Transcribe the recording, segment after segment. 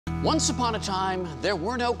Once upon a time, there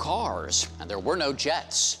were no cars and there were no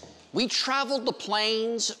jets. We traveled the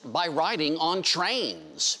plains by riding on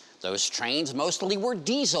trains. Those trains mostly were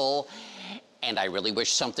diesel, and I really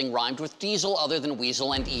wish something rhymed with diesel other than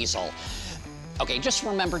weasel and easel. Okay, just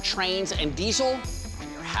remember trains and diesel,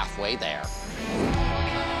 and you're halfway there.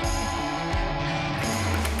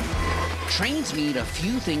 Trains need a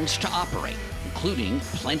few things to operate, including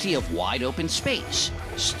plenty of wide open space,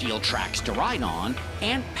 steel tracks to ride on,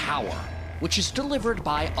 and power, which is delivered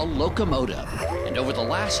by a locomotive. And over the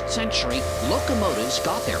last century, locomotives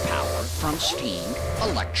got their power from steam,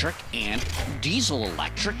 electric, and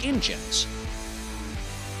diesel-electric engines.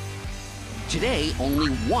 Today,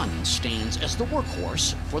 only one stands as the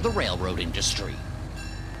workhorse for the railroad industry.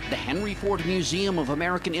 The Henry Ford Museum of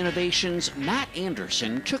American Innovation's Matt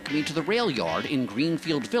Anderson took me to the rail yard in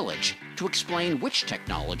Greenfield Village to explain which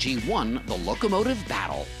technology won the locomotive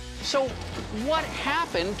battle. So, what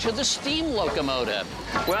happened to the steam locomotive?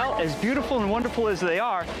 Well, as beautiful and wonderful as they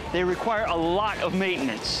are, they require a lot of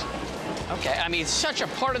maintenance. Okay, I mean, it's such a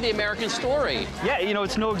part of the American story. Yeah, you know,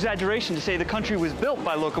 it's no exaggeration to say the country was built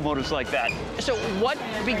by locomotives like that. So what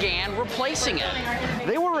began replacing it?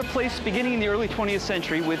 They were replaced beginning in the early 20th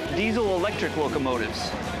century with diesel-electric locomotives.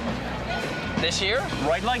 This year?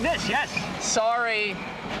 Right like this, yes. Sorry,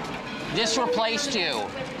 this replaced you.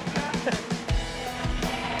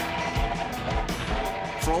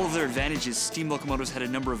 For all of their advantages, steam locomotives had a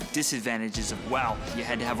number of disadvantages as well. You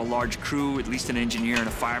had to have a large crew, at least an engineer and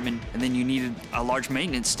a fireman, and then you needed a large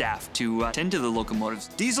maintenance staff to tend to the locomotives.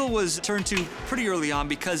 Diesel was turned to pretty early on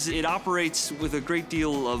because it operates with a great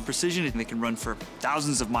deal of precision, and they can run for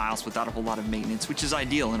thousands of miles without a whole lot of maintenance, which is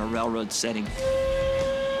ideal in a railroad setting.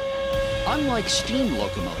 Unlike steam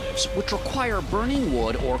locomotives, which require burning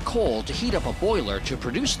wood or coal to heat up a boiler to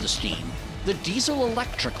produce the steam, the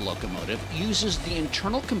diesel-electric locomotive uses the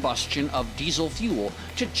internal combustion of diesel fuel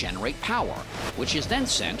to generate power, which is then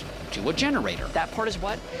sent to a generator. That part is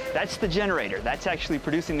what? That's the generator. That's actually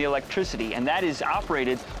producing the electricity, and that is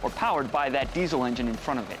operated or powered by that diesel engine in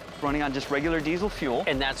front of it, running on just regular diesel fuel.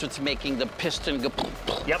 And that's what's making the piston go...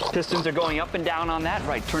 Yep, pistons are going up and down on that,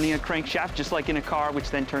 right, turning a crankshaft just like in a car, which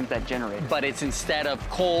then turns that generator. But it's instead of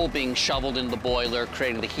coal being shoveled in the boiler,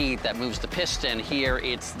 creating the heat that moves the piston, here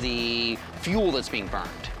it's the fuel that's being burned.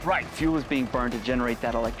 Right, fuel is being burned to generate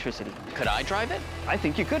that electricity. Could I drive it? I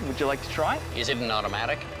think you could. Would you like to try? Is it an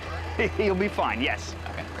automatic? You'll be fine, yes.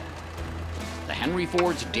 Okay. The Henry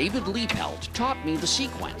Ford's David Liepelt taught me the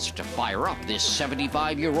sequence to fire up this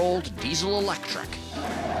 75-year-old diesel-electric.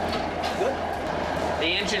 Good. The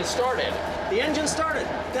engine started. The engine started.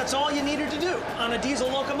 That's all you needed to do on a diesel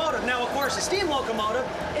locomotive. Now, of course, a steam locomotive,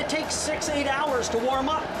 it takes 6-8 hours to warm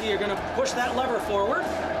up. You're going to push that lever forward,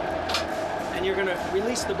 and you're going to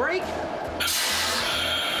release the brake.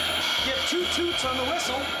 Give 2 toots on the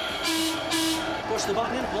whistle. Push the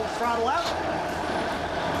button in, pull the throttle out.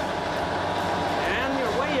 And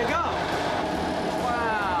away you go.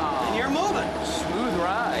 Wow. And you're moving. Smooth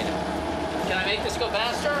ride. Can I make this go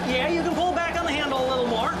faster? Yeah, you can pull back on the handle a little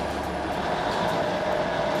more.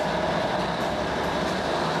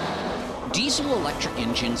 Diesel-electric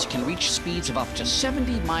engines can reach speeds of up to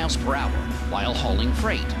 70 miles per hour while hauling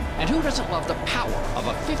freight. And who doesn't love the power of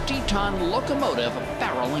a 50-ton locomotive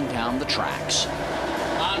barreling down the tracks?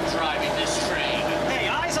 I'm driving this train.